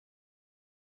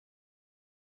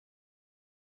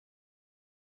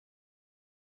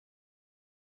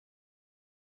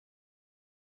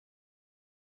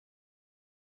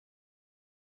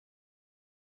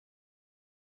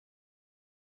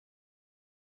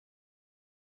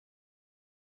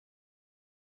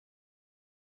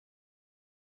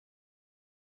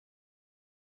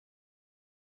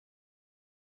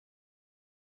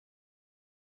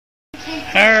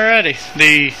Alrighty,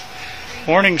 the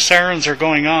warning sirens are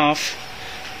going off,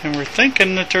 and we're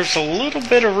thinking that there's a little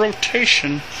bit of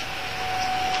rotation.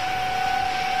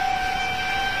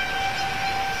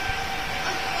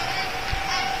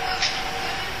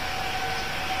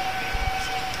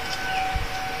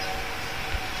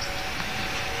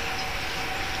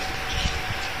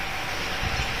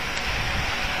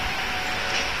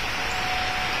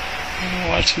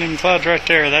 Watching them clouds right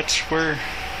there, that's where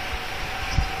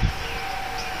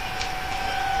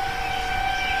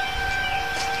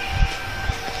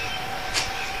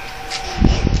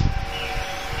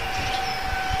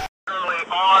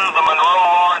on the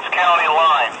Monroe-Lawrence County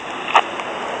line.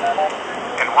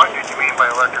 And what did you mean by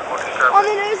electrical disturbance?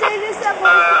 I'm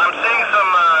seeing some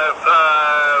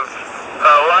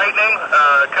lightning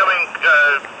coming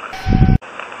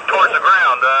towards the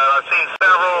ground. I've seen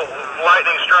several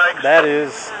lightning strikes. that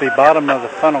is the bottom of the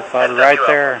funnel cloud right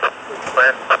there.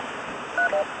 Clear.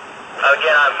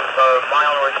 Again, I'm a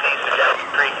mile northeast of Jackson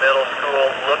Creek Middle School,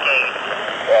 looking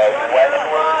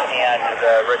westward, and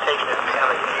the rotation is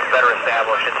becoming better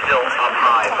established. It's still up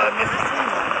high, but it's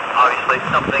obviously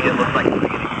something it looks like it's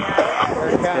beginning.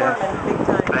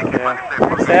 Thank you.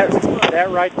 That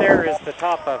right there is the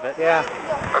top of it. Yeah.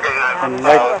 Okay, And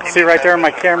see right there on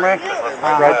my camera?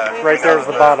 Right there is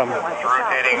the bottom. It's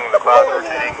rotating, the cloud's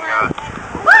rotating.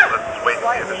 Let's wait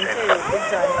and see if this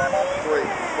changes. 3,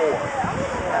 4,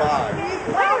 5,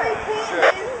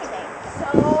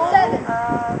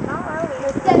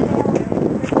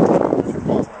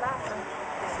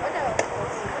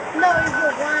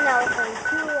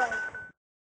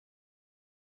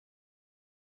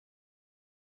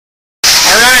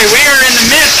 Alright, we are in the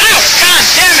midst. Ow! God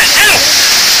damn it! Ow!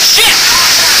 Shit!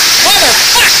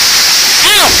 Motherfuck!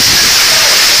 Ow!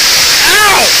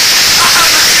 Ow!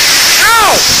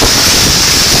 Ow!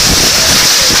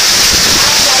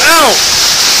 Ow!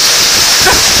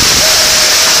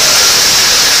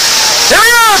 Here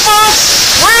we are, folks!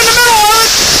 We're in the middle of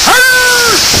it!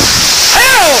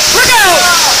 Hell! Look out!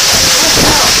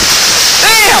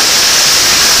 Damn!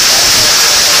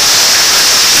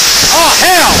 Oh,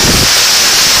 hell!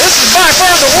 This is by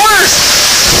far the worst!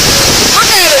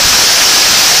 Look at it!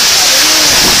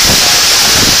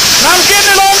 And I'm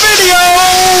getting it on video!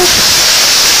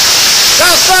 It's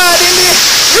outside in the...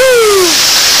 Woo!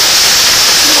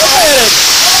 Look at it!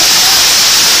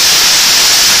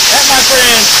 That, my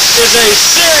friend, is a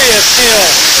serious hill.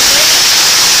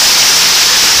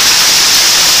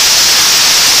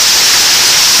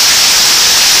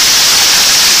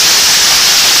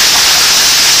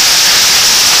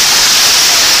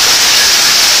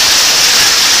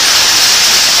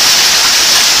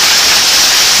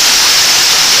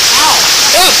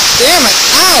 Damn it!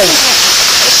 Ow!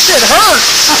 That shit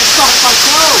hurts! I stopped my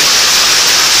toe!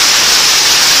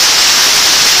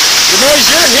 The noise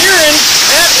you're hearing,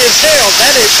 that is hail.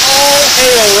 That is all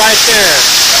hail right there.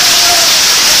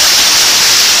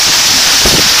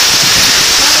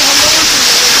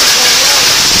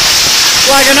 It's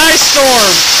like an ice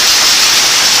storm.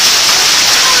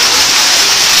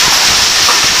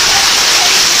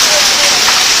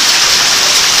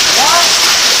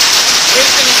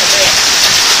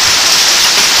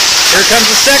 Here comes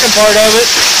the second part of it.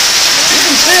 You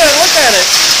can see it, look at it.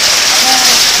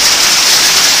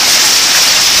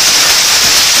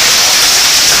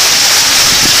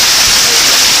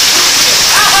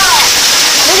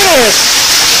 Look at this.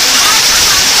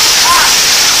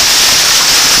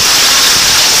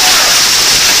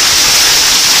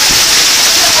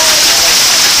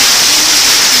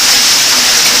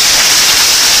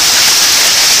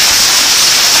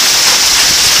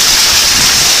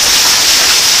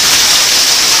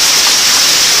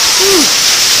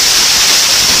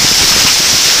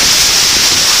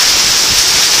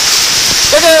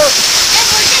 Look out!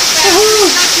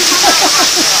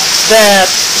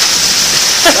 That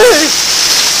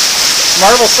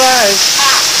marble size.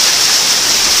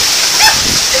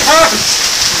 It hurts.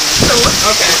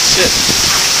 Okay, shit.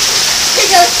 He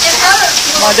goes, it hurts.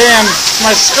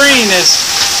 My screen is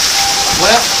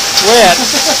Wet? wet.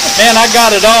 Man, I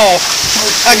got it all.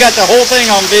 I got the whole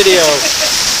thing on video.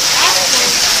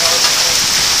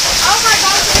 Oh my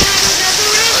gosh, there's a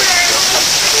river.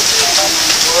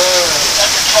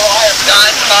 I have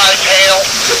 9-size hail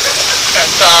at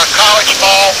College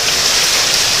Mall.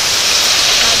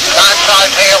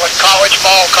 9-size hail at College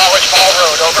Mall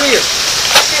Road. Over here.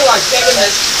 I feel like Devin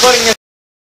is putting it